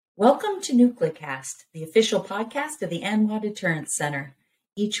Welcome to NucleCast, the official podcast of the ANWA Deterrence Center.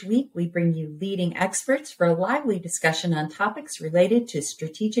 Each week, we bring you leading experts for a lively discussion on topics related to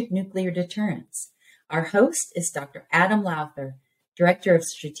strategic nuclear deterrence. Our host is Dr. Adam Lowther, Director of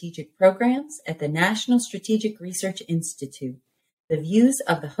Strategic Programs at the National Strategic Research Institute. The views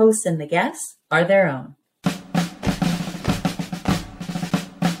of the hosts and the guests are their own.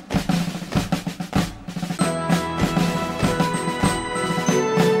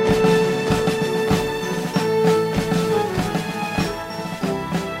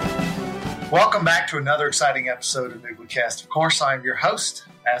 Welcome back to another exciting episode of NucleCast. Of course, I'm your host,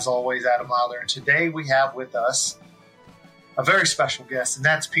 as always, Adam Lowther, and today we have with us a very special guest, and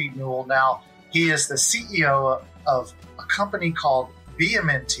that's Pete Newell. Now, he is the CEO of a company called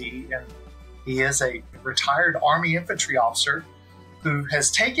BMNT, and he is a retired Army infantry officer who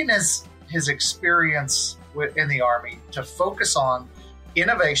has taken his experience in the Army to focus on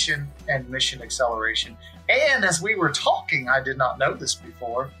innovation and mission acceleration. And as we were talking, I did not know this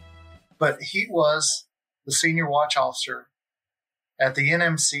before, but he was the senior watch officer at the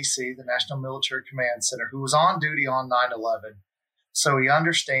NMCC, the National Military Command Center, who was on duty on 9/11. So he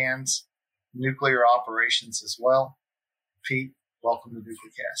understands nuclear operations as well. Pete, welcome to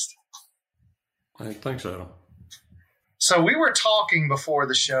NucleCast. Hey, thanks, Adam. So we were talking before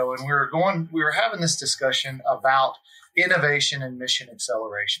the show, and we were having this discussion about innovation and mission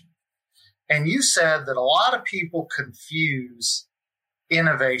acceleration. And you said that a lot of people confuse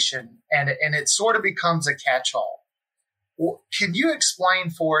innovation, and it sort of becomes a catch-all. Well, can you explain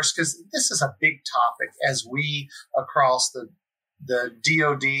for us, because this is a big topic as we across the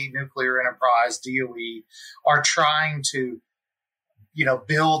DoD, nuclear enterprise, DOE, are trying to,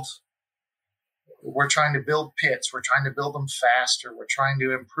 we're trying to build pits, we're trying to build them faster, we're trying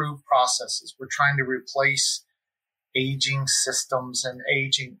to improve processes, we're trying to replace aging systems and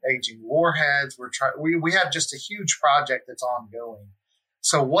aging warheads. We have just a huge project that's ongoing.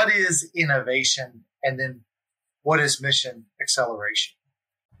 So what is innovation, and then what is mission acceleration?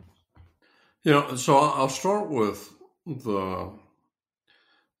 So I'll start with the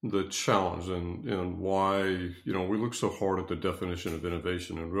challenge and why, we look so hard at the definition of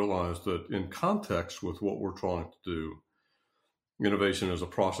innovation and realize that in context with what we're trying to do, innovation is a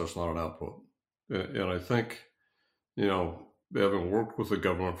process, not an output. And I think, having worked with the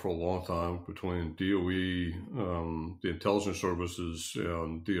government for a long time between DOE, the intelligence services,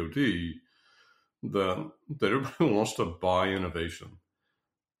 and DoD, that everybody wants to buy innovation,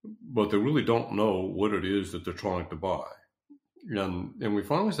 but they really don't know what it is that they're trying to buy. And we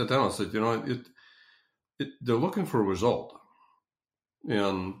finally sat down and said, they're looking for a result.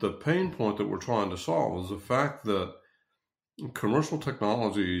 And the pain point that we're trying to solve is the fact that commercial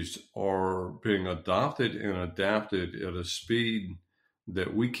technologies are being adopted and adapted at a speed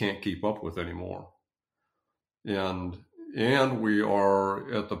that we can't keep up with anymore. And we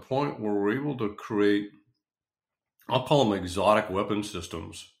are at the point where we're able to create, I'll call them exotic weapon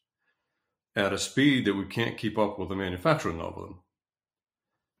systems, at a speed that we can't keep up with the manufacturing of them.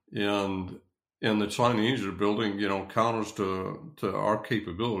 And the Chinese are building, counters to our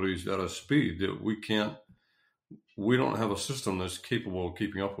capabilities at a speed that we don't have a system that's capable of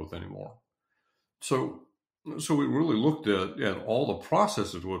keeping up with anymore. So we really looked at all the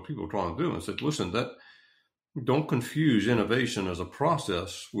processes, what people are trying to do, and said, listen, don't confuse innovation as a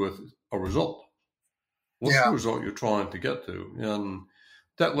process with a result. What's the result you're trying to get to? And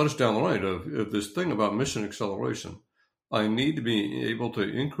that led us down the line of this thing about mission acceleration. I need to be able to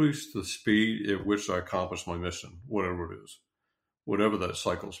increase the speed at which I accomplish my mission, whatever it is, whatever that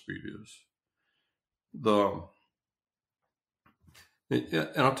cycle speed is.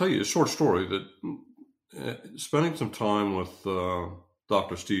 And I'll tell you a short story that spending some time with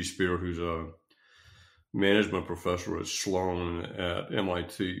Dr. Steve Spear, who's a management professor at Sloan at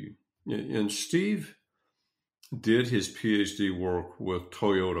MIT. And Steve did his PhD work with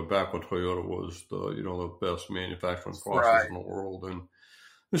Toyota back when Toyota was the best manufacturing process in the world. And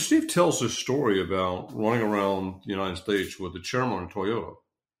Steve tells this story about running around the United States with the chairman of Toyota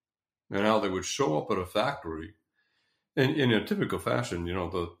and how they would show up at a factory. And in a typical fashion,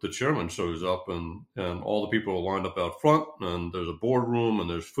 the chairman shows up and all the people are lined up out front, and there's a boardroom and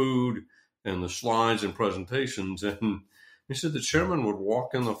there's food and the slides and presentations. And he said the chairman would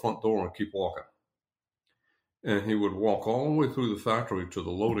walk in the front door and keep walking. And he would walk all the way through the factory to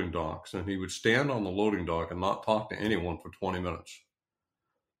the loading docks, and he would stand on the loading dock and not talk to anyone for 20 minutes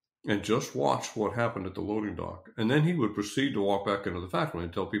and just watch what happened at the loading dock. And then he would proceed to walk back into the factory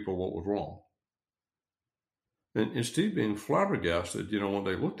and tell people what was wrong. And Steve, being flabbergasted, when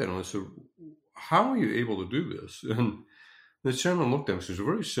they looked at him, they said, how are you able to do this? The chairman looked at him and says, "A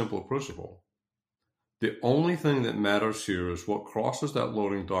very simple principle. The only thing that matters here is what crosses that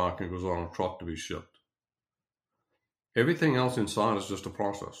loading dock and goes on a truck to be shipped. Everything else inside is just a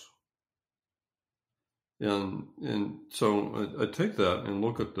process." And so I take that and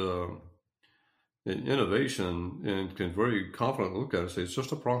look at the innovation and can very confidently look at it and say it's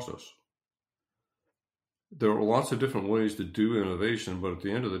just a process. There are lots of different ways to do innovation, but at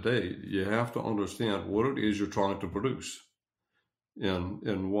the end of the day, you have to understand what it is you're trying to produce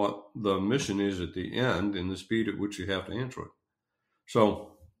and what the mission is at the end and the speed at which you have to answer it.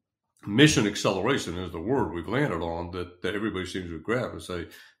 So mission acceleration is the word we've landed on that everybody seems to grab and say,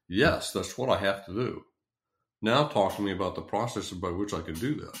 yes, that's what I have to do. Now talk to me about the process by which I can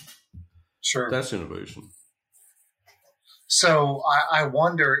do that. Sure. That's innovation. So I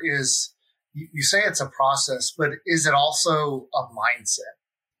wonder, you say it's a process, but is it also a mindset?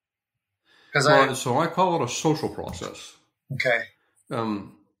 So I call it a social process. Okay.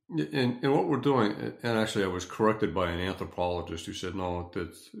 And what we're doing, and actually I was corrected by an anthropologist who said, no,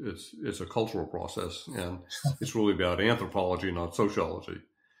 it's a cultural process, and it's really about anthropology, not sociology.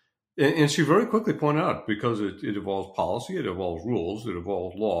 And she very quickly pointed out, because it involves policy, it involves rules, it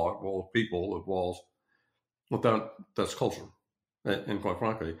involves law, it involves people, it involves, well, that's culture. And quite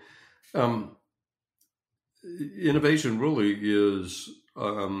frankly, innovation really is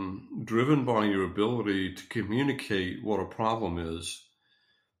driven by your ability to communicate what a problem is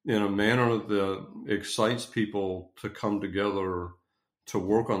in a manner that excites people to come together to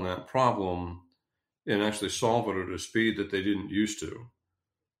work on that problem and actually solve it at a speed that they didn't used to.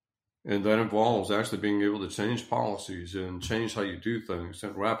 And that involves actually being able to change policies and change how you do things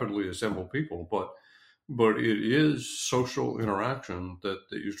and rapidly assemble people. But it is social interaction that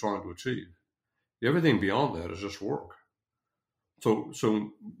you're trying to achieve. Everything beyond that is just work. So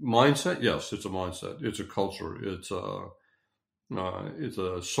mindset, yes, it's a mindset. It's a culture. It's a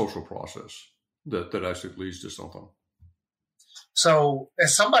social process that actually leads to something. So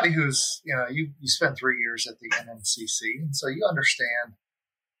as somebody who's, you spent 3 years at the NMCC, and so you understand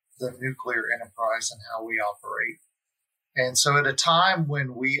the nuclear enterprise and how we operate. And so at a time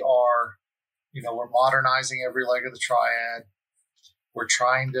when we are, we're modernizing every leg of the triad, we're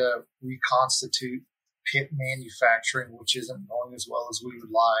trying to reconstitute pit manufacturing, which isn't going as well as we would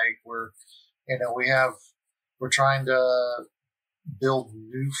like. We're trying to build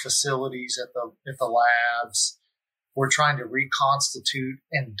new facilities at the labs. We're trying to reconstitute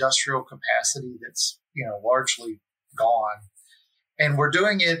industrial capacity that's, largely gone. And we're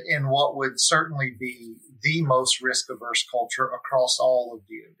doing it in what would certainly be the most risk-averse culture across all of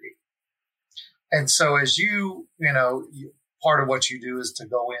DoD. And so as part of what you do is to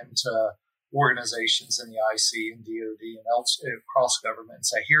go into organizations in the IC and DoD and else across government and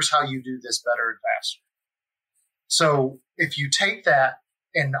say, here's how you do this better and faster. So if you take that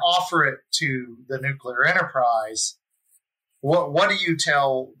and offer it to the nuclear enterprise, what do you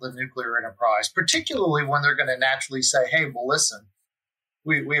tell the nuclear enterprise, particularly when they're going to naturally say, hey, well, listen,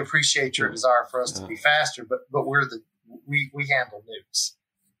 we appreciate your desire for us to be faster, but we handle nukes.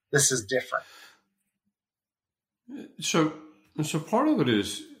 This is different. So part of it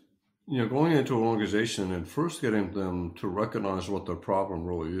is, going into an organization and first getting them to recognize what their problem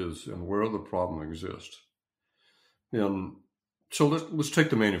really is and where the problem exists. And so let's take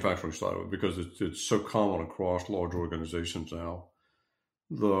the manufacturing side of it, because it's so common across large organizations now.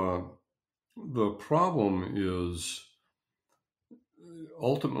 The problem is,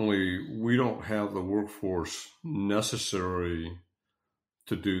 ultimately, we don't have the workforce necessary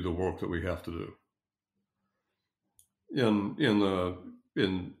to do the work that we have to do. In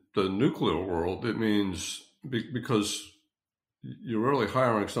the nuclear world, it means because you're really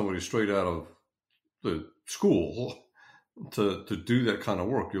hiring somebody straight out of the school to do that kind of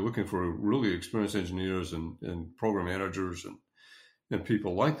work. You're looking for really experienced engineers and program managers and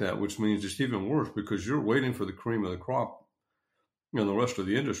people like that, which means it's even worse because you're waiting for the cream of the crop and the rest of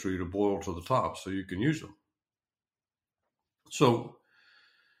the industry to boil to the top so you can use them. So,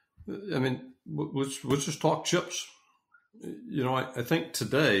 I mean, let's just talk chips. I think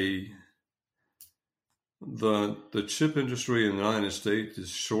today the chip industry in the United States is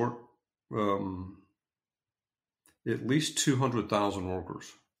short at least 200,000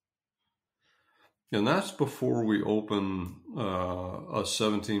 workers. And that's before we open a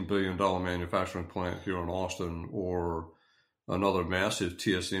 $17 billion manufacturing plant here in Austin or another massive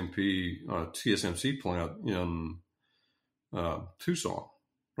TSMC plant in Tucson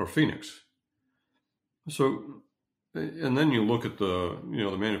or Phoenix. So, and then you look at the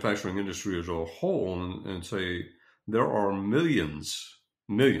manufacturing industry as a whole and say there are millions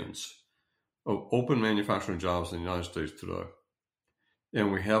of open manufacturing jobs in the United States today.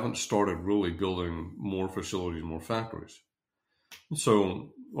 And we haven't started really building more facilities, more factories.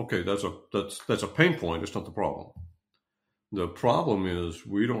 So, okay, that's a pain point. It's not the problem. The problem is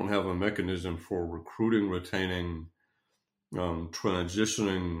we don't have a mechanism for recruiting, retaining,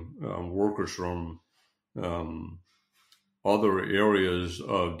 transitioning workers from other areas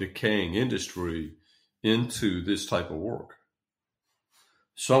of decaying industry into this type of work.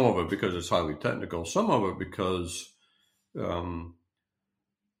 Some of it because it's highly technical, some of it because,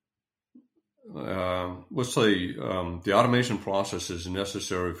 let's say, the automation process is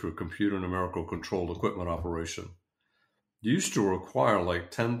necessary for computer numerical controlled equipment operation. Used to require like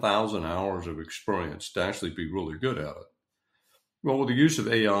 10,000 hours of experience to actually be really good at it. Well, with the use of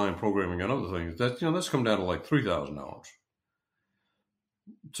AI and programming and other things, that's come down to like 3,000 hours.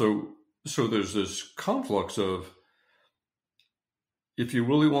 So there's this conflux of, if you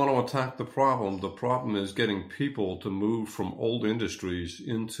really want to attack the problem is getting people to move from old industries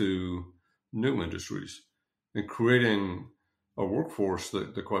into new industries and creating a workforce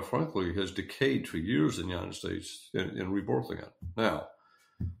that quite frankly has decayed for years in the United States and rebirthing it. Now,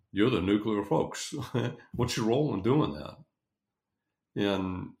 you're the nuclear folks. What's your role in doing that?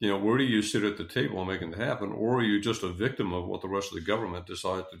 And, where do you sit at the table and making it happen? Or are you just a victim of what the rest of the government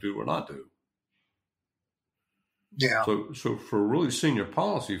decides to do or not do? Yeah. So for really senior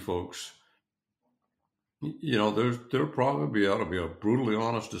policy folks, there probably ought to be a brutally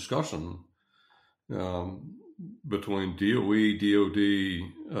honest discussion between DOE, DOD,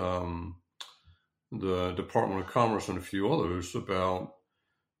 the Department of Commerce, and a few others about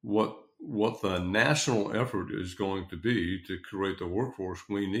what the national effort is going to be to create the workforce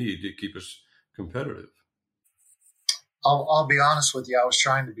we need to keep us competitive. I'll be honest with you. I was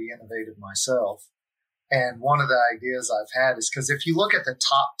trying to be innovative myself. And one of the ideas I've had is because if you look at the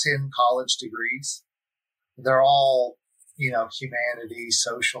top 10 college degrees, they're all, humanities,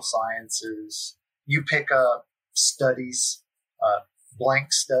 social sciences. You pick up studies,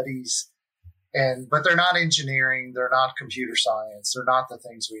 blank studies, but they're not engineering. They're not computer science. They're not the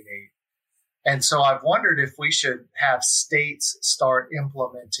things we need. And so I've wondered if we should have states start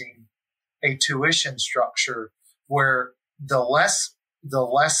implementing a tuition structure where the less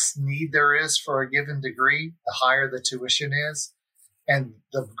need there is for a given degree, the higher the tuition is. And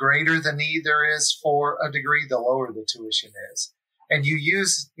the greater the need there is for a degree, the lower the tuition is. And you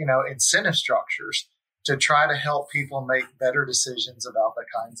use, incentive structures to try to help people make better decisions about the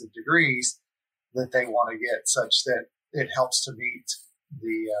kinds of degrees that they want to get, such that it helps to meet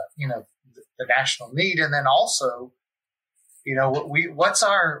the national need. And then also, what's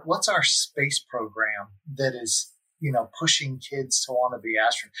our space program that is, pushing kids to want to be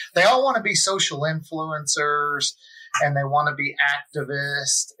astronauts? They all want to be social influencers, and they want to be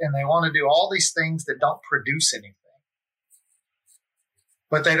activists, and they want to do all these things that don't produce anything.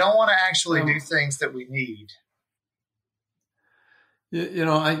 But they don't want to actually do things that we need.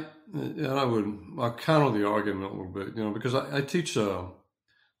 I counter the argument a little bit, because I teach a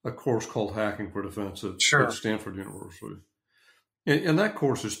course called Hacking for Defense at Stanford University. And that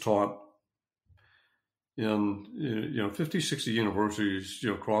course is taught in 50, 60 universities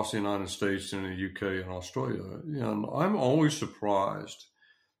across the United States and the UK and Australia. And I'm always surprised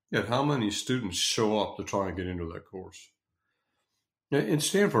at how many students show up to try and get into that course. In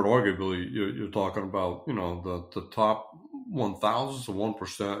Stanford, arguably, you're talking about the top 1,000th of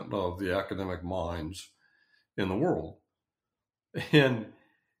 1% of the academic minds in the world, and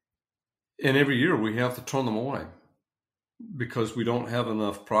every year we have to turn them away because we don't have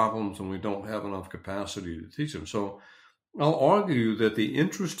enough problems and we don't have enough capacity to teach them. So I'll argue that the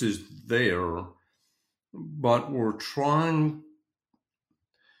interest is there, but we're trying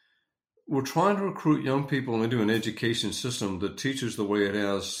to recruit young people into an education system that teaches the way it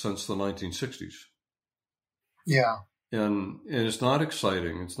has since the 1960s. Yeah. And it's not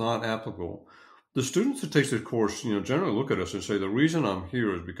exciting. It's not applicable. The students that take this course, generally look at us and say, the reason I'm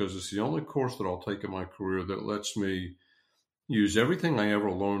here is because it's the only course that I'll take in my career that lets me use everything I ever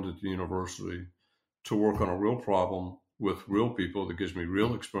learned at the university to work on a real problem with real people that gives me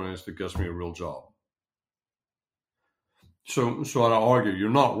real experience, that gets me a real job. So I'd argue you're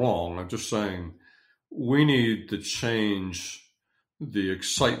not wrong. I'm just saying we need to change the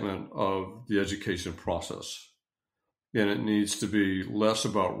excitement of the education process. And it needs to be less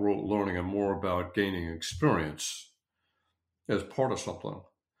about rote learning and more about gaining experience as part of something.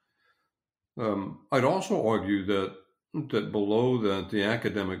 I'd also argue that below the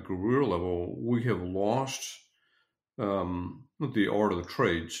academic career level, we have lost the art of the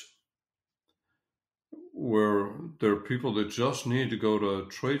trades, where there are people that just need to go to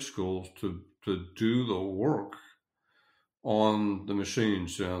trade schools to to do the work on the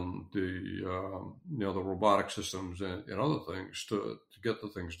machines and the the robotic systems and other things to get the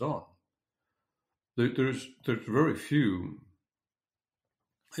things done. There's very few.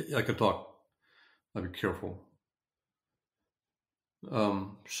 I could talk. I'd be careful.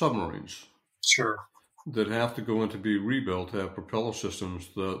 Submarines. Sure. That have to go in to be rebuilt have propeller systems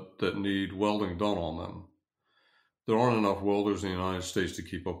that need welding done on them. There aren't enough welders in the United States to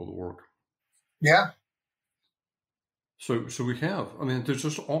keep up with the work. Yeah. So we have, there's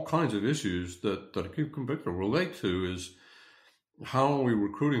just all kinds of issues that I keep coming back to relate to is how are we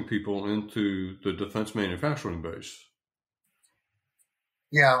recruiting people into the defense manufacturing base?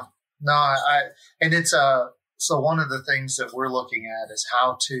 Yeah. No, and it's so one of the things that we're looking at is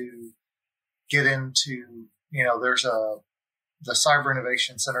how to get into, there's the Cyber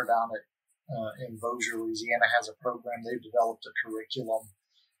Innovation Center down at in Bossier, Louisiana has a program. They've developed a curriculum,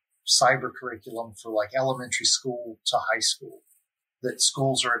 cyber curriculum for like elementary school to high school that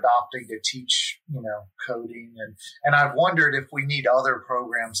schools are adopting to teach, coding. And I've wondered if we need other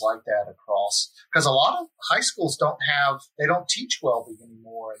programs like that across, because a lot of high schools they don't teach welding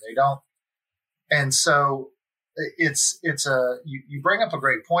anymore. They don't. And so you bring up a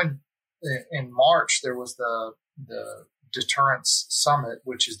great point. In March, there was the Deterrence Summit,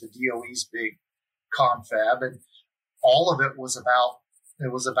 which is the DOE's big confab, and all of it was about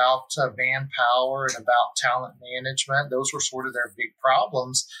manpower and about talent management. Those were sort of their big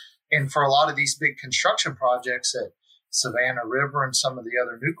problems. And for a lot of these big construction projects at Savannah River and some of the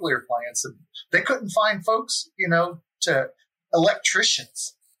other nuclear plants, they couldn't find folks, to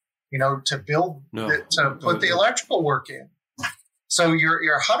electricians, to build, to put the electrical work in. So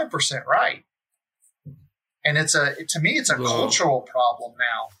you're 100% right. And to me, it's a cultural problem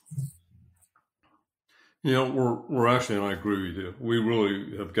now. We're actually, and I agree with you, we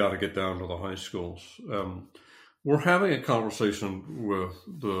really have got to get down to the high schools. We're having a conversation with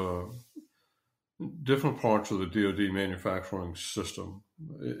the different parts of the DoD manufacturing system.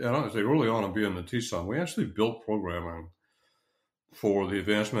 And they really ought to be in the TSOM. We actually built programming for the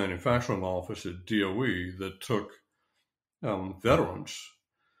Advanced Manufacturing Office at DOE that took veterans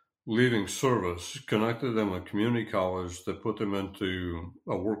leaving service, connected them with community college that put them into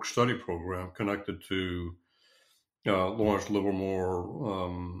a work study program connected to Lawrence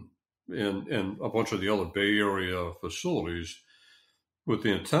Livermore and a bunch of the other Bay Area facilities with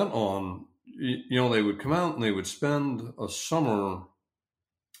the intent on, they would come out and they would spend a summer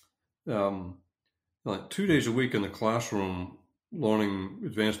like 2 days a week in the classroom learning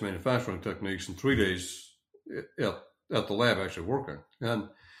advanced manufacturing techniques and 3 days at the lab actually working. And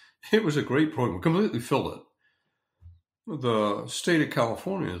it was a great program. We completely filled it. The state of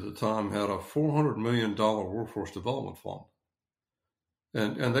California at the time had a $400 million workforce development fund.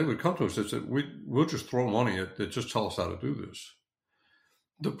 And they would come to us and said, we'll just throw money at it, just tell us how to do this.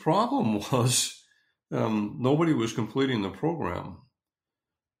 The problem was nobody was completing the program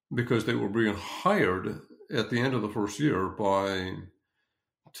because they were being hired at the end of the first year by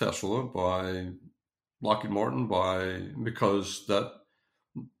Tesla, by Lockheed Martin, because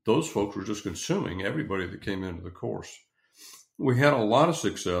those folks were just consuming everybody that came into the course. We had a lot of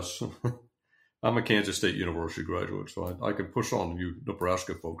success. I'm a Kansas State University graduate, so I can push on you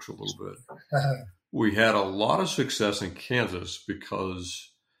Nebraska folks a little bit. We had a lot of success in Kansas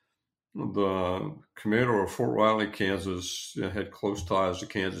because the commander of Fort Riley, Kansas, had close ties to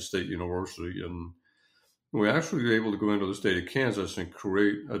Kansas State University, and we actually were able to go into the state of Kansas and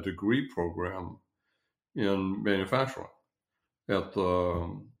create a degree program in manufacturing at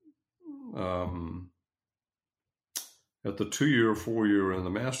the 2-year, 4-year, and the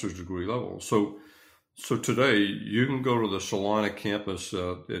master's degree level. So today you can go to the Salina campus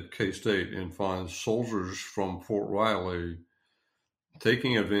at K-State and find soldiers from Fort Riley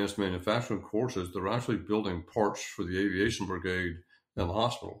taking advanced manufacturing courses. They're actually building parts for the aviation brigade and the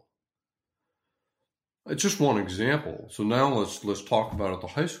hospital. It's just one example. So now let's talk about at the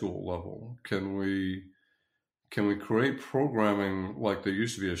high school level. Can we create programming like there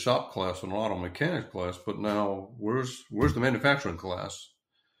used to be a shop class and an auto mechanics class, but now where's the manufacturing class,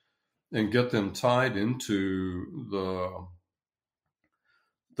 and get them tied into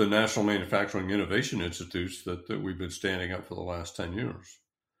the National Manufacturing Innovation Institutes that we've been standing up for the last 10 years.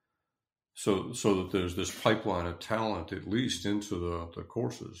 So that there's this pipeline of talent at least into the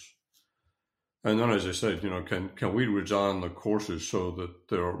courses. And then, as I said, can we design the courses so that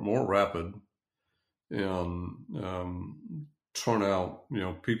they're more rapid and turn out,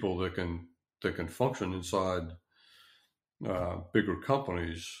 people that can function inside bigger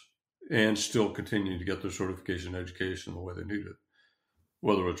companies and still continue to get their certification education the way they need it.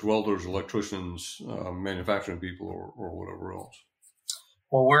 whether it's welders, electricians, manufacturing people, or whatever else.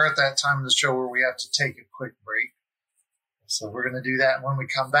 Well, we're at that time of the show where we have to take a quick break. So we're going to do that. When we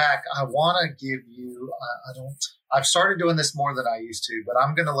come back, I want to give you, I've started doing this more than I used to, but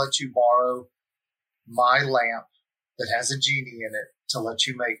I'm going to let you borrow my lamp that has a genie in it to let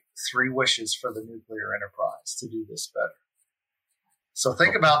you make 3 wishes for the nuclear enterprise to do this better. So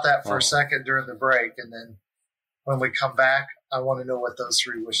think about that for a second during the break. And then when we come back, I want to know what those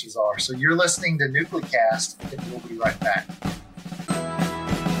 3 wishes are. So you're listening to NucleCast, and we'll be right back.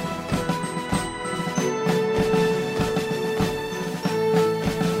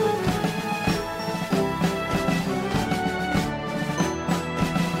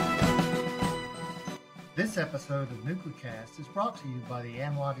 This episode of NucleCast is brought to you by the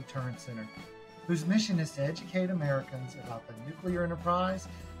ANWA Deterrence Center, whose mission is to educate Americans about the nuclear enterprise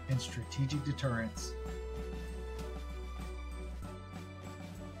and strategic deterrence.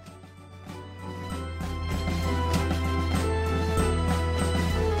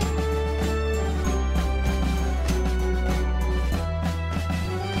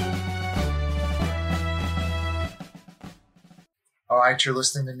 All right, you're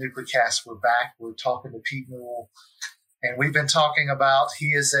listening to NucleCast. We're back. We're talking to Pete Newell, and we've been talking about, he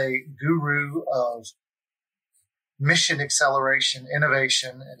is a guru of mission acceleration,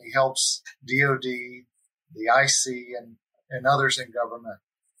 innovation, and he helps DOD, the IC, and others in government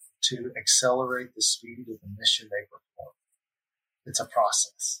to accelerate the speed of the mission they perform. It's a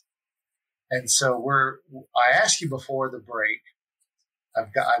process. And so I asked you before the break,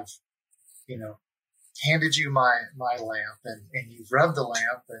 I've handed you my lamp, and you've rubbed the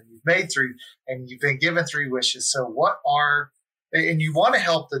lamp, and you've made 3, and you've been given 3 wishes. So and you want to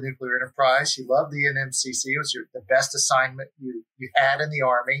help the nuclear enterprise. You love the NMCC. It was the best assignment you had in the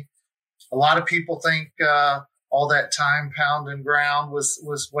Army. A lot of people think all that time pounding ground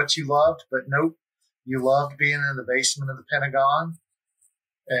was what you loved, but nope. You loved being in the basement of the Pentagon.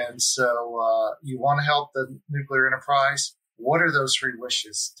 And so you want to help the nuclear enterprise. What are those 3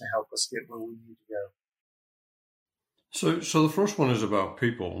 wishes to help us get where we need to go? So the first one is about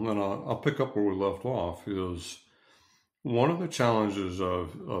people, and then I'll pick up where we left off. Is one of the challenges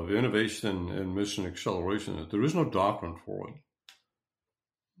of innovation and mission acceleration that there is no doctrine for it.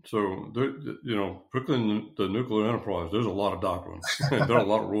 So particularly in the nuclear enterprise, there's a lot of doctrine. There are a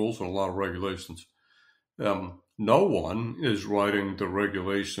lot of rules and a lot of regulations. No one is writing the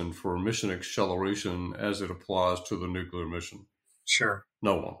regulation for mission acceleration as it applies to the nuclear mission. Sure.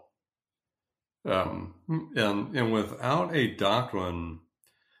 No one. And without a doctrine,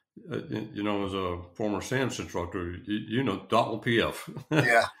 as a former SAMS instructor, .PF.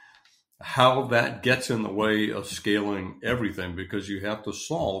 Yeah. How that gets in the way of scaling everything, because you have to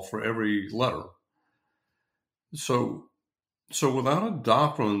solve for every letter. So without a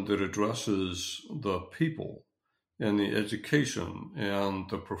doctrine that addresses the people and the education and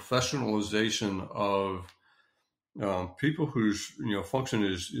the professionalization of people whose function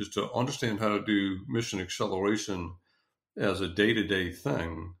is to understand how to do mission acceleration as a day-to-day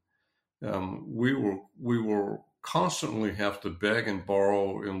thing, we will constantly have to beg and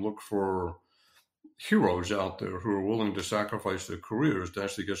borrow and look for heroes out there who are willing to sacrifice their careers to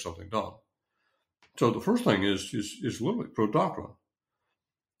actually get something done. So the first thing is literally pro-doctrine.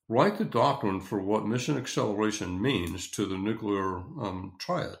 Write the doctrine for what mission acceleration means to the nuclear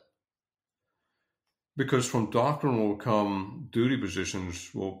triad. Because from doctrine will come duty positions,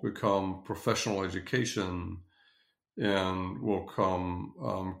 will become professional education, and will come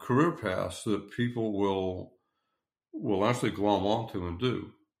career paths that people will actually glom onto and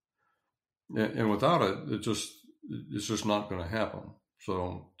do. And without it, it's just not going to happen.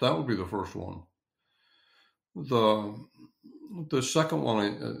 So that would be the first one. The second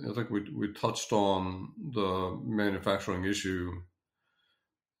one, I think we touched on the manufacturing issue,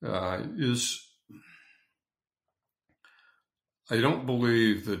 is I don't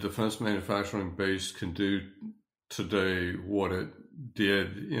believe the defense manufacturing base can do today what it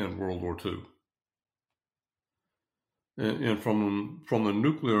did in World War II. And from the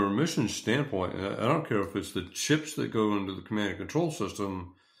nuclear mission standpoint, I don't care if it's the chips that go into the command and control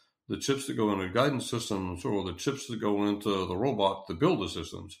system, the chips that go into guidance systems, or the chips that go into the robot to build the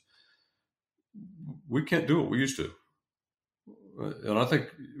systems. We can't do what we used to. And I think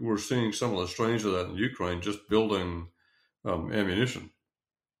we're seeing some of the strains of that in Ukraine, just building ammunition.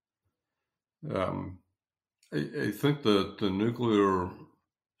 I think that the nuclear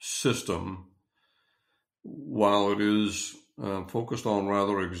system, while it is focused on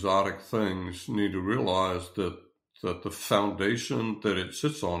rather exotic things, need to realize that the foundation that it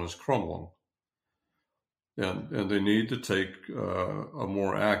sits on is crumbling. and they need to take a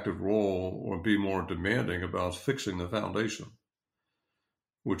more active role or be more demanding about fixing the foundation,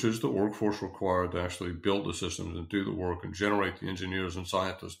 which is the workforce required to actually build the systems and do the work and generate the engineers and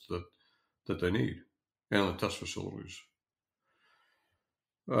scientists that they need, and the test facilities.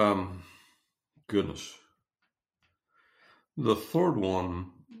 Goodness. The third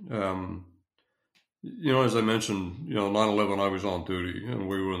one, as I mentioned, 9/11, I was on duty, and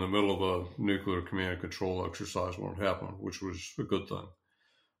we were in the middle of a nuclear command and control exercise when it happened, which was a good thing.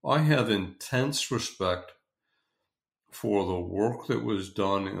 I have intense respect for the work that was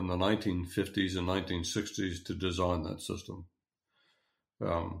done in the 1950s and 1960s to design that system.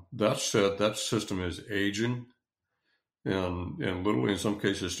 That said, that system is aging and literally in some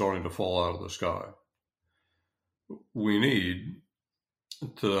cases starting to fall out of the sky. We need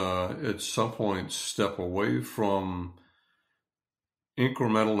to, at some point, step away from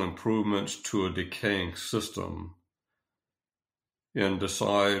incremental improvements to a decaying system and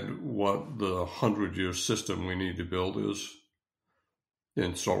decide what the 100-year system we need to build is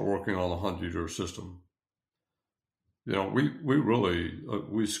and start working on the 100-year system. We really,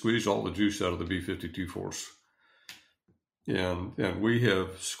 we squeezed all the juice out of the B-52 force. And we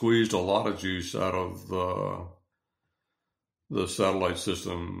have squeezed a lot of juice out of the satellite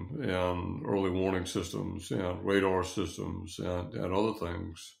system and early warning systems and radar systems and other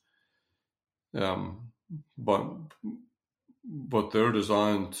things. But they're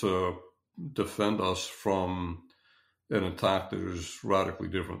designed to defend us from an attack that is radically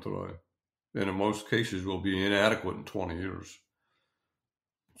different today. And in most cases will be inadequate in 20 years.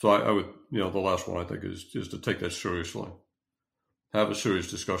 So I would, the last one I think is to take that seriously. Have a serious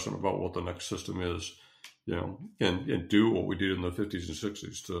discussion about what the next system is, and do what we did in the 50s and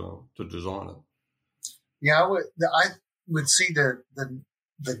 60s to design it. Yeah, I would see the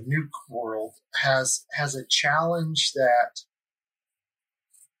nuke world has a challenge that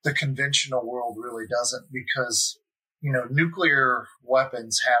the conventional world really doesn't, because nuclear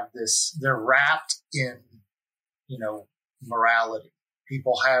weapons have this, they're wrapped in morality.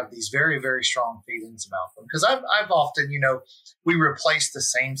 People have these very, very strong feelings about them. Because I've often, we replace the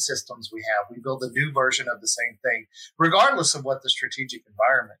same systems we have. We build a new version of the same thing, regardless of what the strategic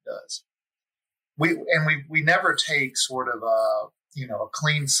environment does. We never take sort of a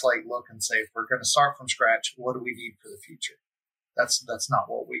clean slate look and say, if we're going to start from scratch, what do we need for the future? That's not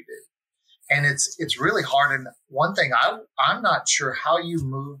what we do. And it's really hard. And one thing I'm not sure how you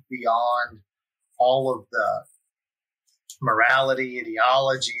move beyond all of the morality,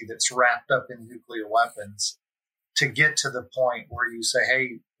 ideology that's wrapped up in nuclear weapons to get to the point where you say,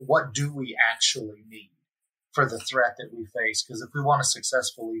 hey, what do we actually need for the threat that we face? Because if we want to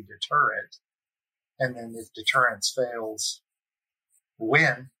successfully deter it, and then if deterrence fails,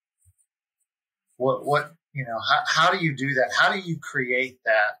 when? What how do you do that? How do you create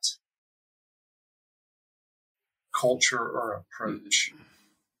that culture or approach?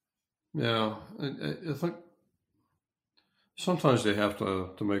 Yeah, I think sometimes they have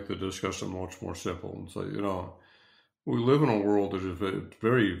to make the discussion much more simple and say, we live in a world that is a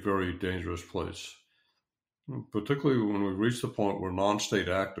very, very dangerous place, particularly when we reach the point where non-state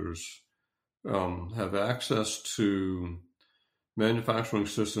actors have access to manufacturing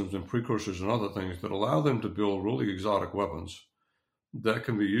systems and precursors and other things that allow them to build really exotic weapons that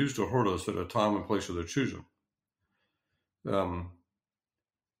can be used to hurt us at a time and place of their choosing.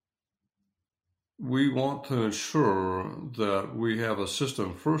 We want to ensure that we have a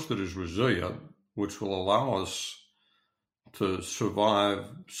system, first, that is resilient, which will allow us to survive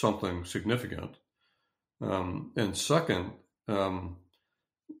something significant. And second, put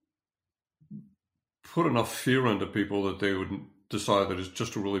enough fear into people that they would decide that it's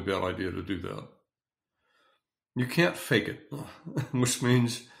just a really bad idea to do that. You can't fake it, which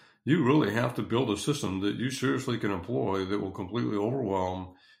means you really have to build a system that you seriously can employ that will completely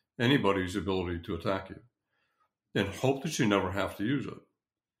overwhelm anybody's ability to attack you, and hope that you never have to use it.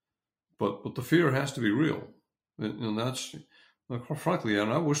 But the fear has to be real, and that's, frankly,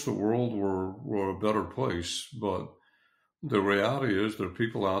 and I wish the world were a better place, but the reality is there are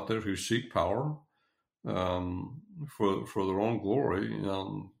people out there who seek power for their own glory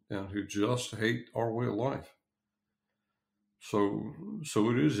and who just hate our way of life. So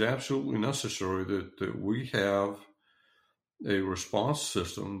it is absolutely necessary that we have a response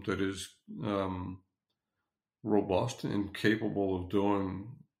system that is robust and capable of doing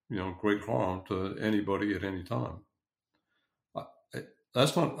great harm to anybody at any time. I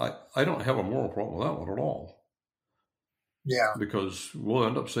don't have a moral problem with that one at all. Yeah, because we'll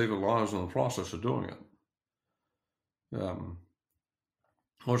end up saving lives in the process of doing it.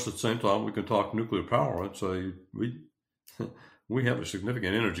 Of course, at the same time, we can talk nuclear power and say we have a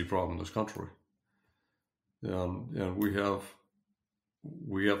significant energy problem in this country, and we have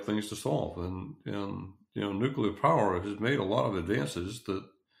things to solve, and nuclear power has made a lot of advances that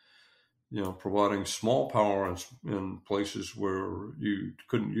providing small power in places where you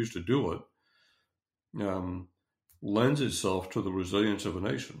couldn't used to do it lends itself to the resilience of a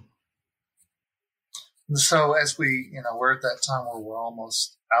nation. So as we're at that time where we're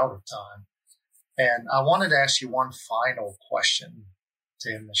almost out of time, and I wanted to ask you one final question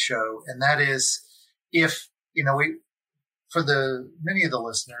to end the show, and that is, if for many of the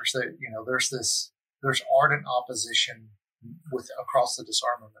listeners that there's ardent opposition across the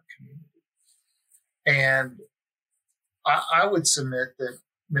disarmament community, and I would submit that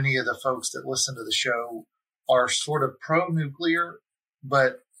many of the folks that listen to the show are sort of pro-nuclear,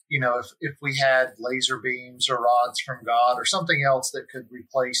 but if we had laser beams or rods from God or something else that could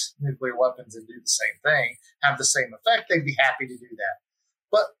replace nuclear weapons and do the same thing, have the same effect, they'd be happy to do that.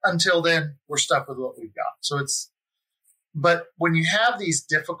 But until then, we're stuck with what we've got. But when you have these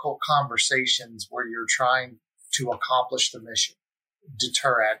difficult conversations where you're trying to accomplish the mission,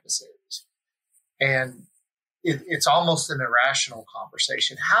 deter adversaries, and it's almost an irrational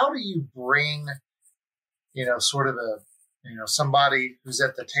conversation, how do you bring, sort of somebody who's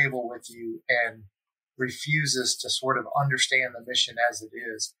at the table with you and refuses to sort of understand the mission as it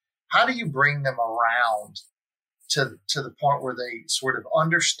is? How do you bring them around to the point where they sort of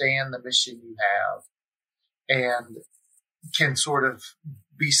understand the mission you have and can sort of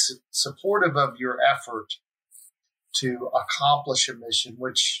be supportive of your effort to accomplish a mission,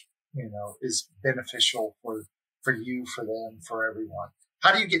 which, is beneficial for you, for them, for everyone?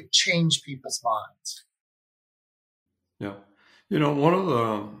 How do you change people's minds? Yeah.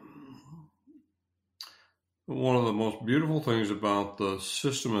 One of the most beautiful things about the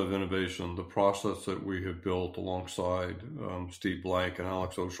system of innovation, the process that we have built alongside Steve Blank and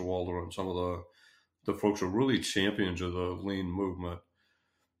Alex Oshawalder and some of the folks who are really champions of the lean movement,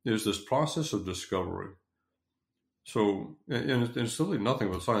 is this process of discovery. So, and it's really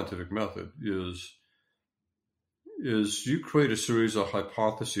nothing but scientific method, is you create a series of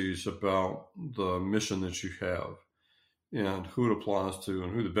hypotheses about the mission that you have and who it applies to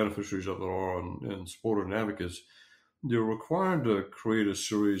and who the beneficiaries of it are and supporters and advocates. You're required to create a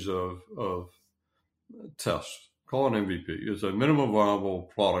series of tests. Call it an MVP. It's a minimum viable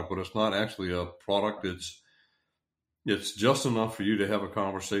product, but it's not actually a product. It's just enough for you to have a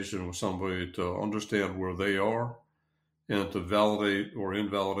conversation with somebody to understand where they are and to validate or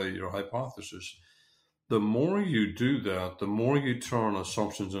invalidate your hypothesis. The more you do that, the more you turn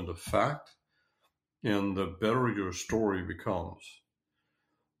assumptions into fact, and the better your story becomes.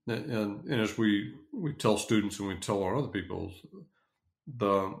 And as we tell students and we tell our other people,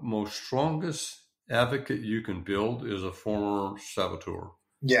 the most strongest advocate you can build is a former saboteur.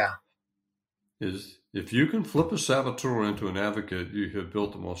 Yeah. Is if you can flip a saboteur into an advocate, you have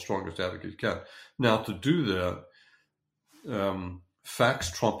built the most strongest advocate you can. Now, to do that,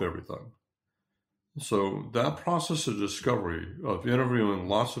 facts trump everything. So that process of discovery, of interviewing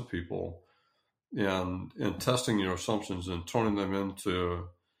lots of people and testing your assumptions and turning them into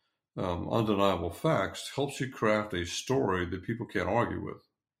undeniable facts, helps you craft a story that people can't argue with.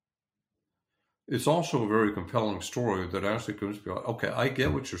 It's also a very compelling story that actually comes to be like, okay, I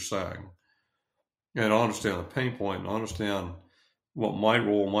get what you're saying. And I understand the pain point and I understand what my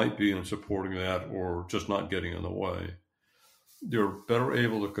role might be in supporting that or just not getting in the way. You're better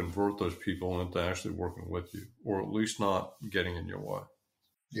able to convert those people into actually working with you, or at least not getting in your way.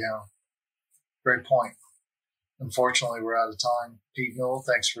 Yeah. Great point. Unfortunately, we're out of time. Pete Newell,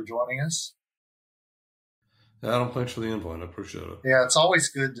 thanks for joining us. Adam, thanks for the invite. I appreciate it. Yeah, it's always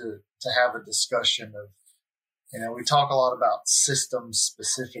good to have a discussion of, we talk a lot about systems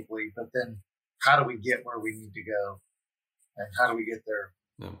specifically, but then how do we get where we need to go? And how do we get there,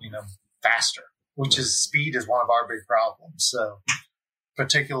 faster? Which is speed is one of our big problems. So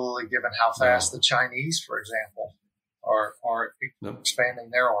particularly given how fast the Chinese, for example, are expanding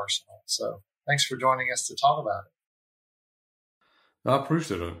their arsenal. So thanks for joining us to talk about it. I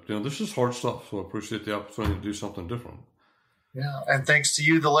appreciate it. This is hard stuff, so I appreciate the opportunity to do something different. Yeah, and thanks to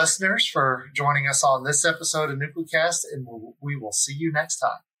you, the listeners, for joining us on this episode of NucleCast, and we will see you next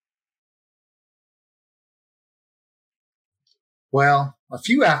time. Well, a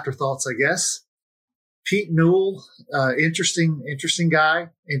few afterthoughts, I guess. Pete Newell, interesting guy,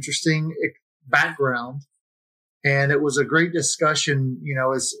 interesting background. And it was a great discussion,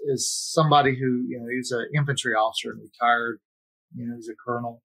 as somebody who, he was an infantry officer and retired, he's a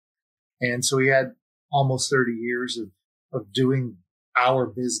colonel. And so he had almost 30 years of doing our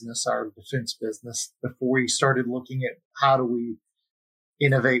business, our defense business, before we started looking at how do we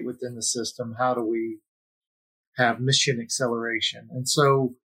innovate within the system? How do we have mission acceleration? And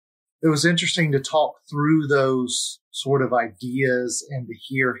so it was interesting to talk through those sort of ideas and to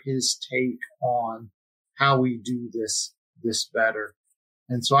hear his take on how we do this better.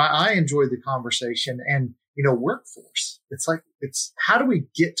 And so I enjoyed the conversation. And, workforce, it's how do we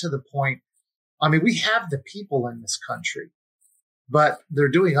get to the point? I mean, we have the people in this country, but they're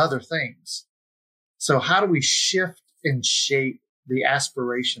doing other things. So how do we shift and shape the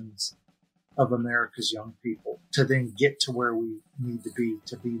aspirations of America's young people to then get to where we need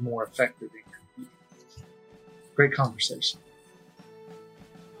to be more effective in competing? Great conversation.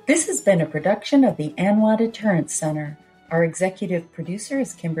 This has been a production of the ANWA Deterrence Center. Our executive producer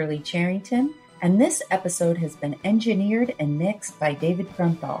is Kimberly Charrington, and this episode has been engineered and mixed by David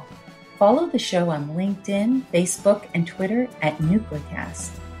Krumthal. Follow the show on LinkedIn, Facebook, and Twitter at Nuclecast.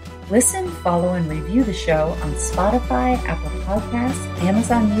 Listen, follow, and review the show on Spotify, Apple Podcasts,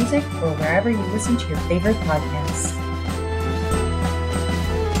 Amazon Music, or wherever you listen to your favorite podcasts.